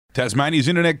Tasmania's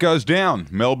internet goes down.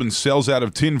 Melbourne sells out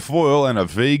of tin foil and a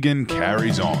vegan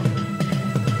carries on.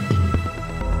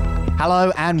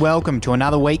 Hello and welcome to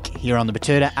another week here on the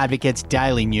Betoota Advocates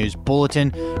Daily News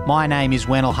Bulletin. My name is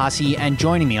Wendell Hussey and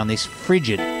joining me on this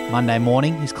frigid Monday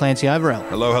morning is Clancy Overell.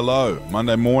 Hello, hello.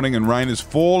 Monday morning and rain is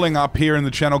falling up here in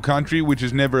the Channel Country, which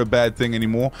is never a bad thing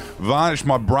anymore. Varnished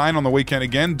my brain on the weekend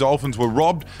again. Dolphins were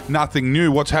robbed. Nothing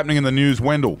new. What's happening in the news,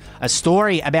 Wendell? A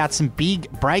story about some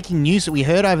big breaking news that we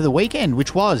heard over the weekend,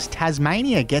 which was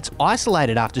Tasmania gets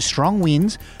isolated after strong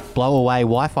winds blow away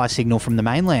Wi-Fi signal from the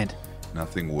mainland.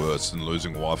 Nothing worse than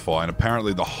losing Wi-Fi, and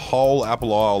apparently the whole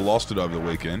Apple Isle lost it over the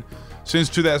weekend. Since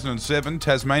 2007,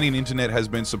 Tasmanian internet has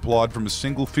been supplied from a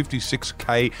single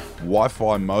 56k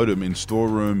Wi-Fi modem in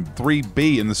storeroom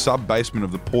 3B in the sub-basement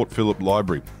of the Port Phillip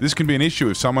Library. This can be an issue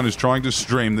if someone is trying to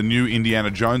stream the new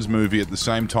Indiana Jones movie at the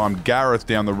same time Gareth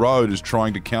down the road is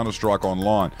trying to Counter-Strike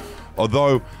online.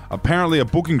 Although, apparently a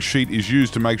booking sheet is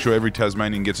used to make sure every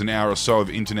Tasmanian gets an hour or so of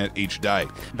internet each day.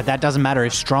 But that doesn't matter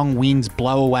if strong winds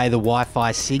blow away the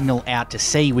Wi-Fi signal out to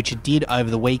sea, which it did over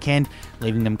the weekend,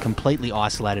 leaving them completely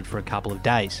isolated for a couple of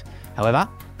days. However,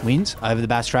 winds over the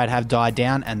Bass Strait have died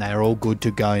down and they are all good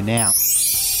to go now.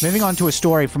 Moving on to a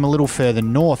story from a little further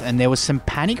north, and there was some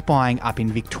panic buying up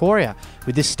in Victoria,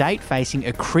 with the state facing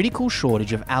a critical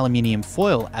shortage of aluminium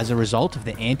foil as a result of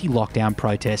the anti-lockdown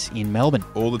protests in Melbourne.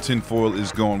 All the tin foil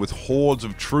is gone, with hordes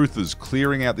of truthers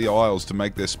clearing out the aisles to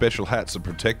make their special hats that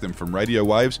protect them from radio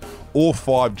waves or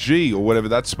 5G or whatever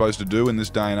that's supposed to do in this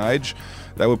day and age.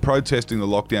 They were protesting the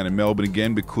lockdown in Melbourne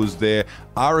again because there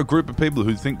are a group of people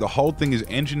who think the whole thing is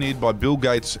engineered by Bill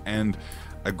Gates and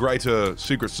a greater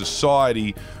secret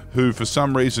society who for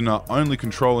some reason are only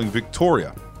controlling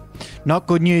Victoria. Not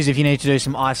good news if you need to do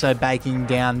some ISO baking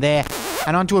down there.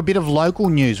 And onto a bit of local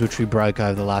news which we broke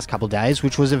over the last couple of days,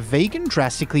 which was a vegan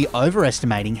drastically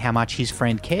overestimating how much his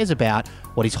friend cares about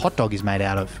what his hot dog is made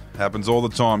out of. Happens all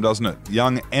the time, doesn't it?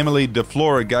 Young Emily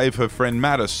DeFlora gave her friend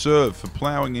Matt a serve for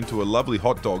ploughing into a lovely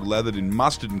hot dog lathered in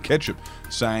mustard and ketchup,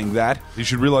 saying that he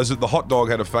should realise that the hot dog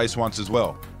had a face once as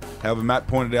well. However, Matt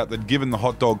pointed out that given the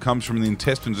hot dog comes from the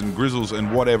intestines and grizzles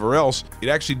and whatever else, it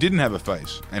actually didn't have a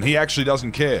face. And he actually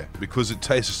doesn't care because it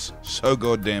tastes so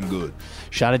goddamn good.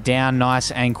 Shut it down nice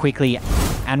and quickly.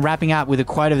 And wrapping up with a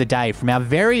quote of the day from our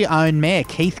very own Mayor,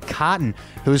 Keith Carton,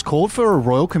 who has called for a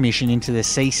royal commission into the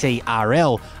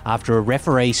CCRL after a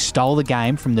referee stole the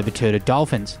game from the Betoota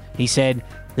Dolphins. He said,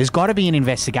 "There's got to be an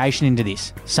investigation into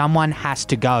this. Someone has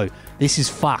to go. This is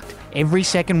fucked. Every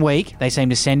second week, they seem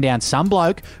to send down some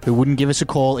bloke who wouldn't give us a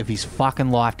call if his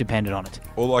fucking life depended on it."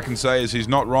 All I can say is he's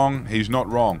not wrong,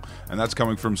 and that's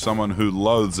coming from someone who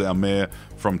loathes our mayor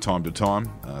from time to time.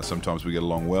 Sometimes we get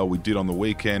along well. We did on the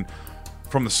weekend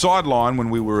from the sideline when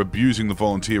we were abusing the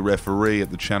volunteer referee at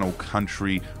the Channel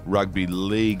Country Rugby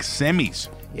League semis.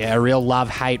 Yeah, a real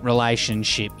love-hate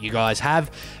relationship you guys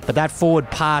have. But that forward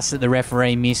pass that the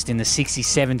referee missed in the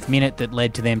 67th minute that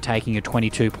led to them taking a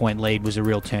 22-point lead was a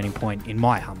real turning point, in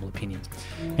my humble opinion.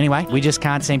 Anyway, we just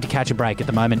can't seem to catch a break at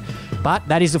the moment. But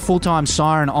that is the full-time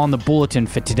siren on the bulletin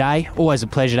for today. Always a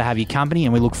pleasure to have your company,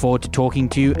 and we look forward to talking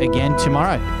to you again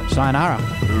tomorrow. Sayonara.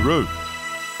 Hooroo.